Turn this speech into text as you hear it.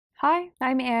Hi,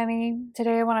 I'm Annie.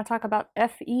 Today I want to talk about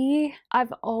FE.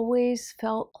 I've always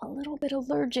felt a little bit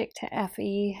allergic to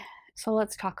FE. So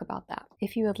let's talk about that.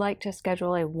 If you would like to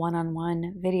schedule a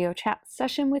one-on-one video chat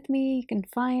session with me, you can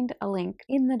find a link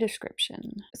in the description.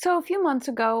 So a few months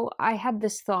ago, I had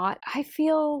this thought, I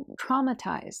feel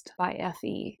traumatized by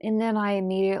FE. And then I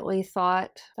immediately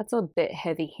thought, that's a bit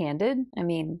heavy-handed. I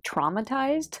mean,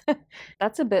 traumatized?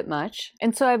 That's a bit much.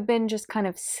 And so I've been just kind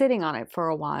of sitting on it for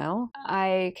a while.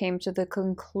 I came to the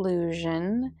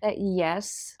conclusion that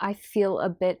yes, I feel a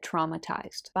bit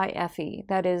traumatized by FE.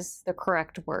 That is the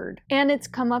correct word. And it's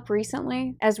come up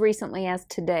recently as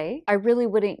today. I really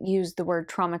wouldn't use the word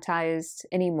traumatized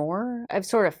anymore. I've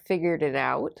sort of figured it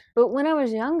out. But when I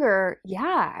was younger,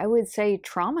 yeah, I would say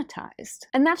traumatized.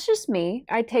 And that's just me.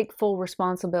 I take full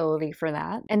responsibility for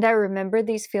that. And I remember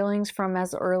these feelings from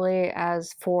as early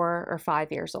as 4 or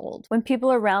 5 years old. When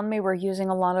people around me were using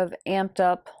a lot of amped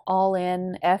up, all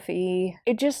in FE,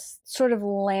 it just sort of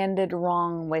landed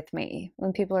wrong with me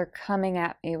when people are coming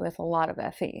at me with a lot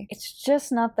of FE. It's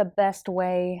just not the best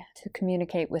way to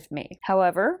communicate with me.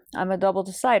 However, I'm a double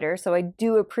decider, so I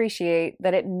do appreciate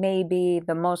that it may be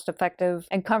the most effective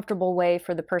and comfortable way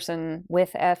for the person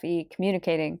with FE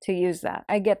communicating to use that.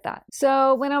 I get that.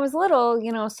 So when I was little,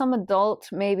 some adult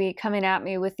may be coming at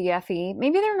me with the FE.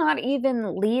 Maybe they're not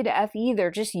even lead FE, they're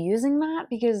just using that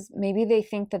because maybe they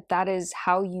think that that is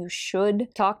how you should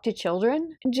talk to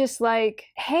children. Just like,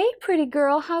 hey, pretty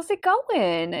girl, how's it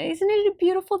going? Isn't it a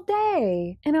beautiful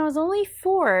day? And I was only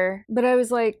 4, but I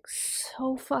was like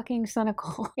so fucking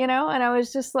cynical, and I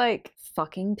was just like,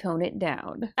 fucking tone it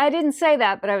down. I didn't say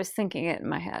that, but I was thinking it in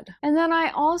my head. And then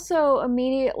I also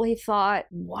immediately thought,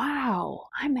 wow,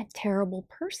 I'm a terrible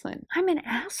person. I'm an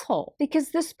asshole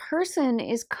because this person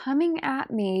is coming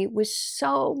at me with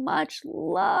so much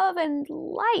love and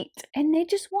light, and they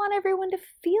just want everyone to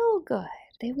feel good.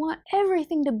 They want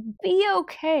everything to be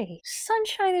okay.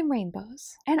 Sunshine and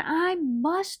rainbows. And I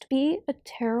must be a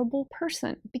terrible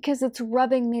person because it's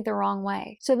rubbing me the wrong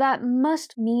way. So that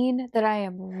must mean that I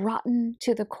am rotten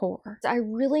to the core. I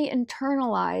really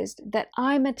internalized that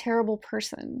I'm a terrible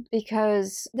person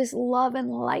because this love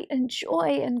and light and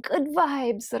joy and good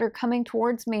vibes that are coming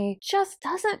towards me just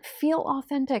doesn't feel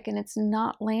authentic and it's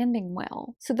not landing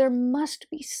well. So there must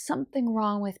be something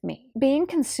wrong with me. Being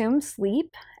consumed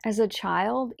sleep as a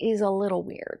child is a little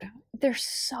weird. There's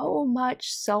so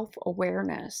much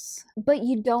self-awareness, but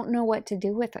you don't know what to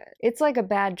do with it. It's like a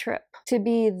bad trip to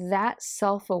be that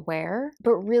self-aware,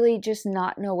 but really just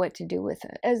not know what to do with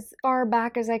it. As far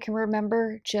back as I can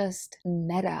remember, just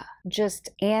meta. Just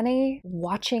Annie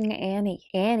watching Annie.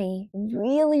 Annie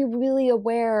really, really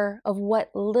aware of what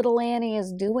little Annie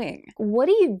is doing. What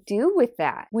do you do with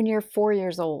that when you're 4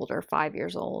 years old or 5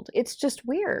 years old? It's just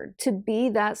weird to be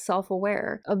that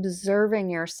self-aware,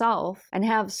 observing yourself and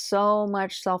have so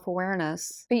much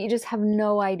self-awareness, but you just have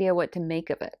no idea what to make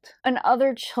of it. And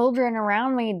other children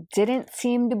around me didn't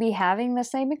seem to be having the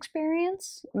same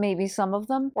experience. Maybe some of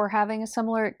them were having a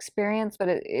similar experience, but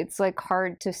it's like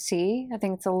hard to see. I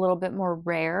think it's a little bit more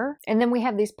rare. And then we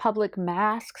have these public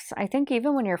masks. I think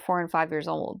even when you're 4 and 5 years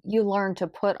old, you learn to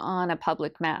put on a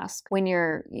public mask when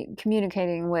you're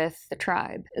communicating with the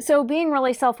tribe. So being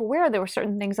really self-aware, there were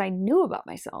certain things I knew about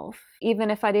myself, even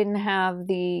if I didn't have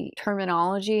the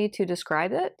terminology to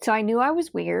describe it. So I knew I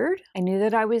was weird. I knew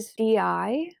that I was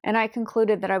DI, and I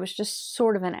concluded that I was just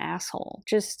sort of an asshole,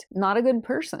 just not a good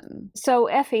person. So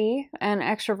FE and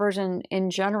extroversion in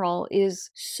general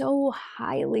is so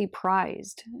highly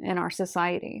prized in our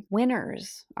society.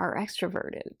 Winners are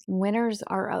extroverted. Winners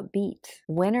are upbeat.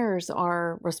 Winners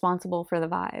are responsible for the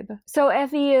vibe. So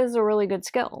FE is a really good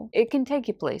skill. It can take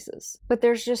you places, but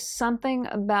there's just something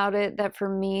about it that for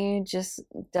me just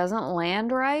doesn't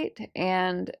land right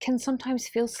and can sometimes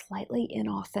feel slightly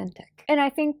inauthentic. And I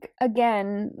think,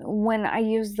 again, when I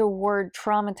use the word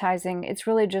traumatizing, it's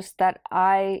really just that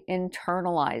I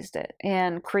internalized it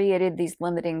and created these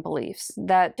limiting beliefs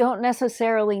that don't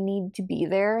necessarily need to be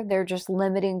there. They're just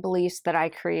limiting beliefs that I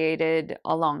created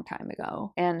a long time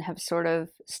ago and have sort of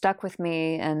stuck with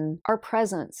me and are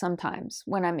present sometimes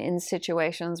when I'm in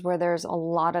situations where there's a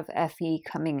lot of FE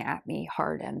coming at me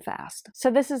hard and fast.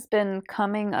 So this has been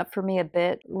coming up for me a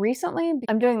bit recently.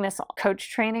 I'm doing doing this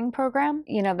coach training program,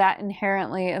 you know, that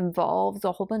inherently involves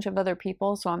a whole bunch of other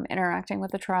people. So I'm interacting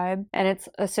with the tribe, and it's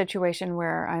a situation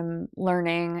where I'm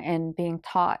learning and being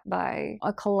taught by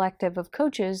a collective of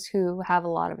coaches who have a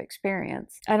lot of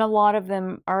experience. And a lot of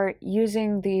them are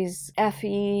using these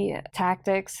FE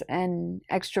tactics and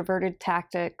extroverted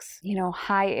tactics, you know,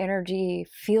 high energy,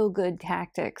 feel good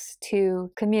tactics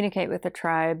to communicate with the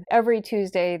tribe. Every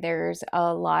Tuesday, there's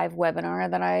a live webinar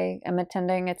that I am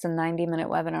attending. It's a 90-minute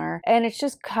webinar, and it's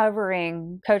just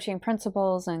covering coaching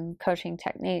principles and coaching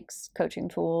techniques, coaching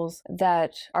tools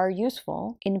that are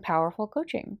useful in powerful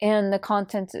coaching. And the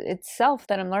content itself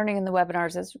that I'm learning in the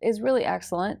webinars is really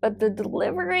excellent, but the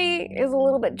delivery is a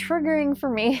little bit triggering for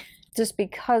me. Just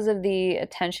because of the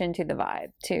attention to the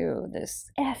vibe, to this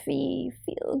FE,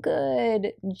 feel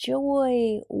good,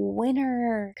 joy,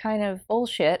 winner kind of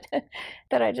bullshit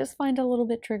that I just find a little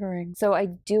bit triggering. So I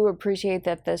do appreciate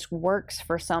that this works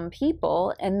for some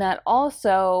people, and that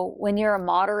also when you're a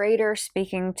moderator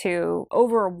speaking to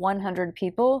over 100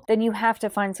 people, then you have to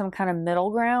find some kind of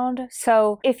middle ground.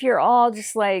 So if you're all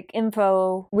just like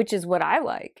info, which is what I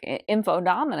like, info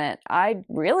dominant, I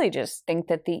really just think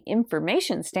that the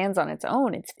information stands on its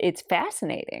own. It's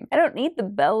fascinating. I don't need the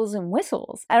bells and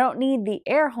whistles. I don't need the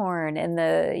air horn and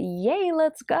the yay,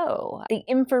 let's go. The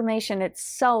information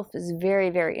itself is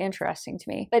very, very interesting to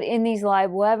me. But in these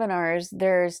live webinars,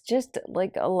 there's just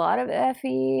like a lot of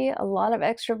FE, a lot of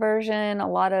extroversion, a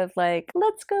lot of like,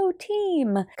 let's go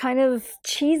team, kind of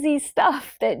cheesy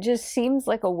stuff that just seems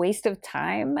like a waste of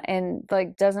time and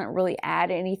like doesn't really add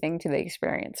anything to the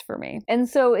experience for me. And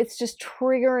so it's just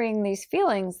triggering these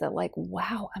feelings that like,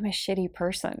 wow, I'm a shitty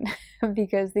person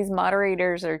because these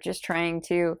moderators are just trying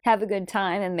to have a good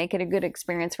time and make it a good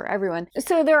experience for everyone.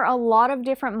 So there are a lot of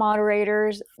different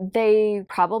moderators. They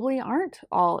probably aren't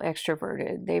all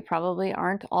extroverted. They probably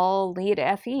aren't all lead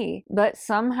FE, but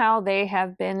somehow they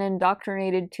have been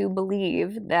indoctrinated to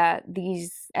believe that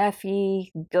these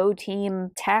FE go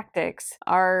team tactics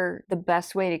are the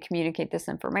best way to communicate this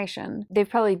information. They've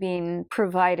probably been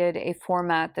provided a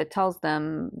format that tells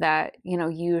them that, you know,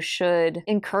 you should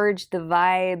encourage the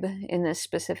vibe in this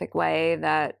specific way,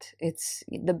 that it's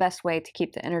the best way to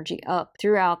keep the energy up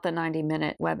throughout the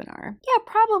 90-minute webinar. Yeah,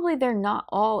 probably they're not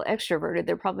all extroverted.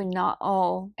 They're probably not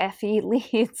all FE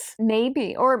leads.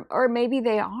 Maybe, or maybe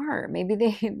they are. Maybe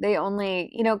they only,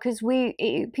 you know, because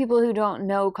people who don't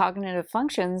know cognitive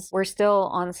functions, we're still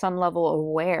on some level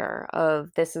aware of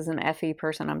this is an FE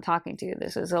person I'm talking to.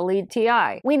 This is a lead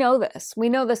TI. We know this. We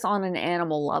know this on an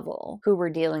animal level, who we're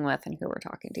dealing with and who we're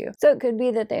talking to. So it could be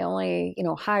that they only, you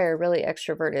know, hire really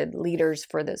extroverted leaders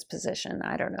for this position.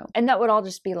 I don't know. And that would all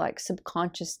just be like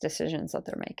subconscious decisions that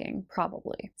they're making,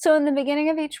 probably. So in the beginning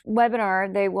of each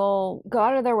webinar, they will go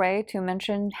out of their way to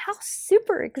mention how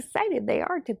super excited they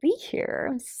are to be here.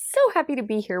 I'm so happy to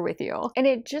be here with you. And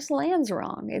it just lands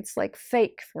wrong. It's like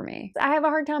fake for me. I have a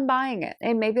hard time buying it.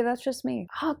 And maybe that's just me.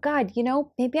 Oh God, you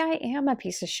know, maybe I am a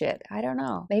piece of shit. I don't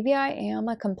know. Maybe I am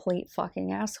a complete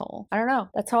fucking asshole. I don't know.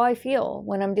 That's how I feel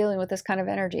when I'm dealing with this kind of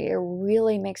energy. It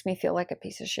really makes me feel like a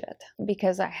piece of shit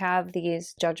because I have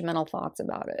these judgmental thoughts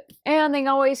about it. And they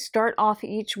always start off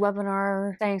each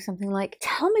webinar saying something like,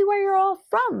 tell me where you're all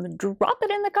from. Drop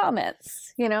it in the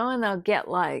comments, you know, and they'll get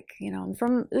like, you know, I'm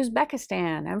from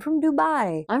Uzbekistan. I'm from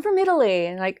Dubai. I'm from Italy.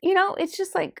 And like, you know, it's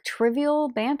just like trivial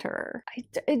banter.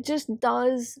 It just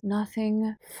does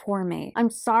nothing for me. I'm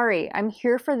sorry. I'm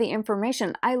here for the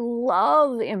information. I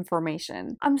love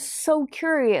information. I'm so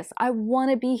curious. I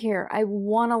want to be here. I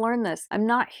want to learn this. I'm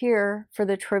not here for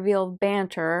the trivial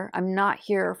banter. I'm not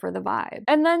here for the vibe.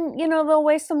 And then, you know, they'll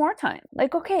waste some more time.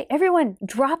 Like, okay, everyone,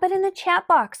 drop it in the chat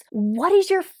box. What is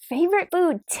your favorite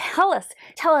food? Tell us,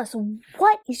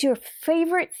 what is your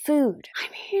favorite food? I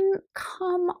mean,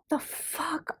 come the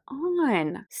fuck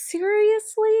on.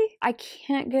 Seriously? I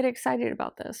can't get excited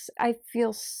about this. I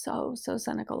feel so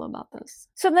cynical about this.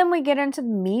 So then we get into the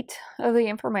meat of the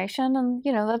information, and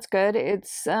you know, that's good.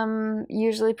 It's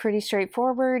usually pretty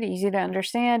straightforward, easy to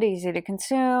understand, easy to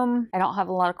consume. I don't have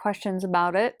a lot of questions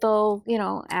about it. They'll, you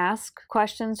know, ask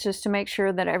questions just to make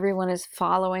sure that everyone is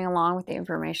following along with the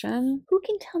information. Who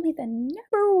can tell me the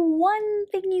number one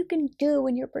thing you can do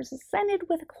when you're presented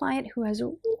with a client who has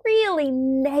really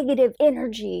negative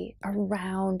energy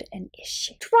around an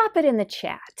issue? Drop it in the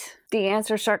chat. The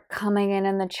answers start coming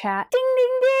in the chat. Ding,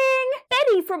 ding, ding. Betty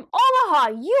Katie from Omaha,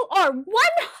 you are 100%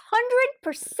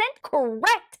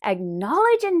 correct.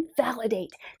 Acknowledge and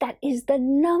validate. That is the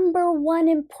 #1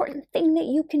 important thing that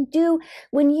you can do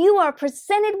when you are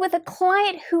presented with a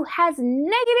client who has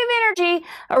negative energy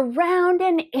around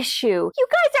an issue. You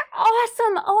guys are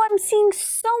awesome. Oh, I'm seeing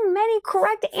so many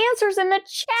correct answers in the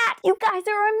chat. You guys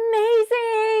are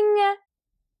amazing.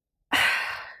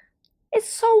 It's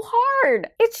so hard.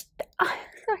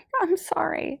 I'm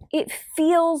sorry. It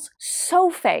feels so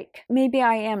fake. Maybe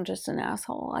I am just an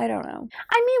asshole. I don't know.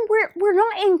 I mean, we're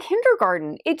not in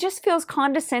kindergarten. It just feels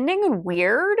condescending and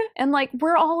weird. And like,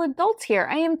 we're all adults here.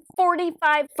 I am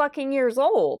 45 fucking years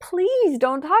old. Please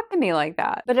don't talk to me like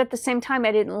that. But at the same time,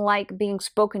 I didn't like being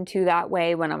spoken to that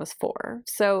way when I was 4.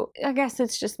 So I guess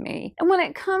it's just me. And when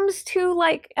it comes to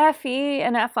like FE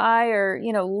and FI, or,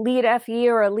 you know, lead FE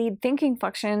or a lead thinking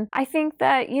function, I think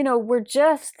that, you know, we're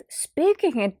just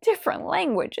speaking a different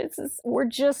language. We're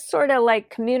just sort of like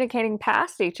communicating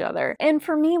past each other. And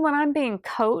for me, when I'm being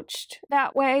coached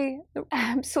that way, it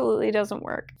absolutely doesn't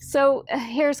work. So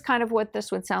here's kind of what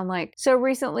this would sound like. So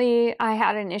recently I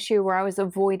had an issue where I was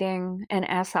avoiding an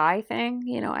SI thing.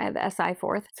 You know, I have SI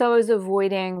 4th. So I was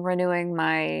avoiding renewing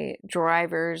my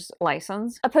driver's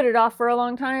license. I put it off for a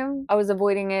long time. I was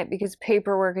avoiding it because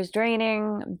paperwork is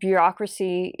draining,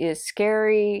 bureaucracy is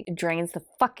scary, it drains the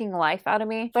fucking life out of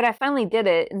me. But I finally did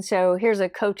it. And so here's a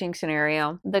coaching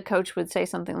scenario. The coach would say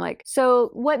something like, so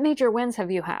what major wins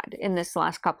have you had in this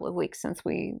last couple of weeks since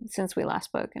we last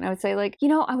spoke? And I would say, like, you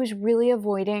know, I was really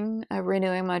avoiding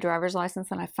renewing my driver's license,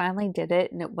 and I finally did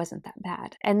it, and it wasn't that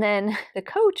bad. And then the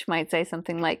coach might say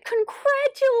something like,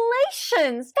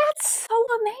 congratulations, that's so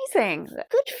amazing,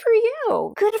 good for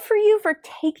you, good for you for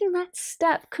taking that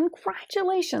step,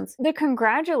 congratulations. The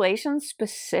congratulations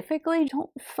specifically,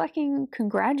 don't fucking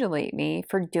congratulate me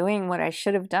for doing what I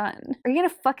should have done. Are you gonna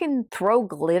fucking throw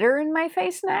glitter in my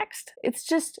face next? It's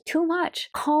just too much.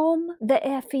 Calm the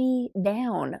FE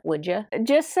down, would you?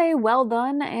 Just say well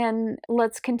done and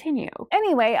let's continue.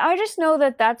 Anyway, I just know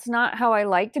that that's not how I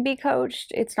like to be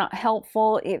coached. It's not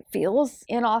helpful. It feels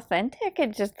inauthentic.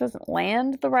 It just doesn't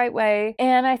land the right way.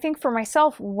 And I think for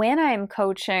myself, when I'm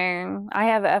coaching, I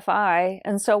have FI.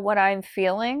 And so what I'm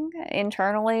feeling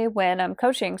internally when I'm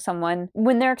coaching someone,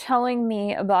 when they're telling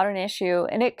me about an issue,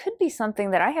 and it could be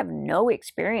something that I have no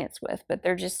experience with, but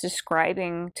they're just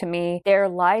describing to me their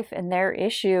life and their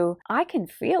issue, I can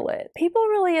feel it. People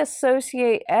really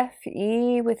associate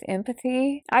FE with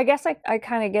empathy. I guess I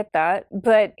kind of get that,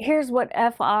 but here's what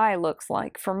FI looks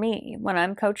like for me when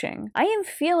I'm coaching. I am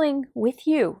feeling with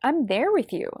you. I'm there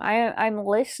with you. I'm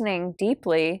listening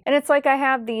deeply, and it's like I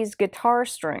have these guitar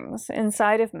strings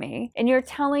inside of me, and you're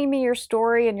telling me your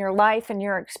story and your life and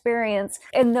your experience,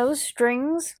 and those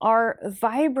strings are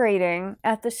vibrating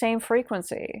at the same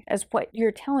frequency as what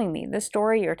you're telling me, the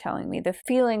story you're telling me, the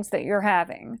feelings that you're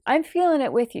having. I'm feeling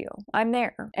it with you. I'm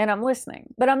there and I'm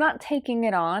listening, but I'm not taking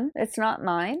it on. It's not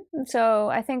mine. And so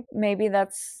I think maybe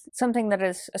that's something that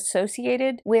is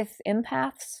associated with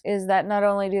empaths, is that not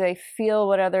only do they feel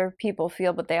what other people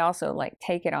feel, but they also like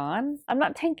take it on. I'm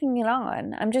not taking it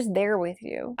on. I'm just there with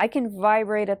you. I can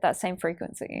vibrate at that same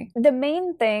frequency. The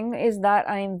main thing is that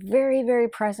I'm very, very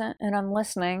present and I'm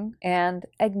listening, and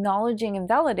acknowledging and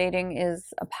validating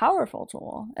is a powerful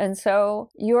tool. And so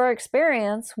your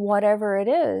experience, whatever it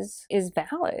is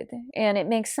valid and it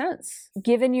makes sense.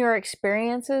 Given your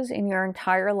experiences in your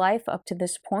entire life up to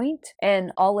this point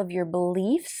and all of your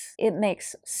beliefs, it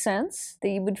makes sense that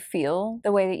you would feel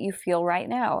the way that you feel right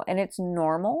now. And it's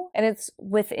normal, and it's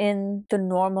within the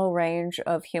normal range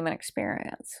of human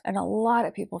experience. And a lot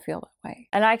of people feel that way.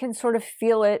 And I can sort of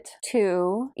feel it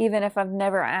too, even if I've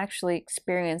never actually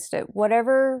experienced it.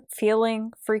 Whatever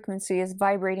feeling frequency is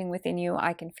vibrating within you,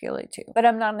 I can feel it too. But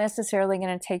I'm not necessarily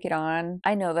going to take it on.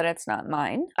 I know that it's not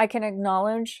mine. I can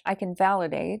acknowledge, I can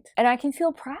validate, and I can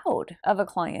feel proud of a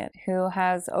client who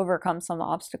has overcome some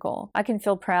obstacle. I can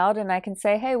feel proud and I can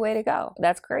say, hey, way to go.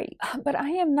 That's great. But I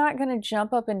am not going to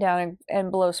jump up and down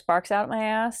and blow sparks out my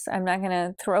ass. I'm not going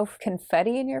to throw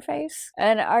confetti in your face.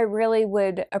 And I really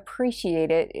would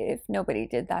appreciate it if nobody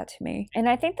did that to me. And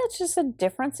I think that's just a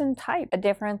difference in type, a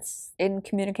difference in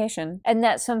communication, and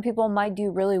that some people might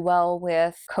do really well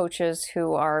with coaches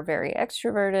who are very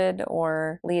extroverted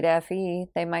or lead FE.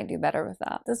 They might do better with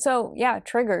that. So yeah,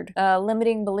 triggered,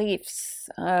 limiting beliefs,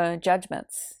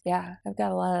 judgments. Yeah, I've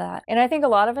got a lot of that. And I think a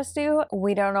lot of us do.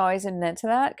 We don't always admit to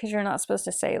that, because you're not supposed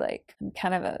to say like, I'm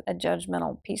kind of a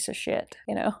judgmental piece of shit,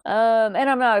 you know? And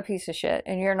I'm not a piece of shit,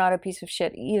 and you're not a piece of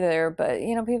shit either, but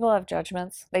you know, people have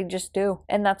judgments. They just do.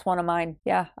 And that's one of mine.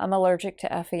 Yeah, I'm allergic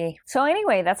to FE. So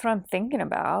anyway, that's what I'm thinking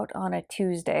about on a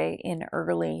Tuesday in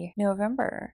early November.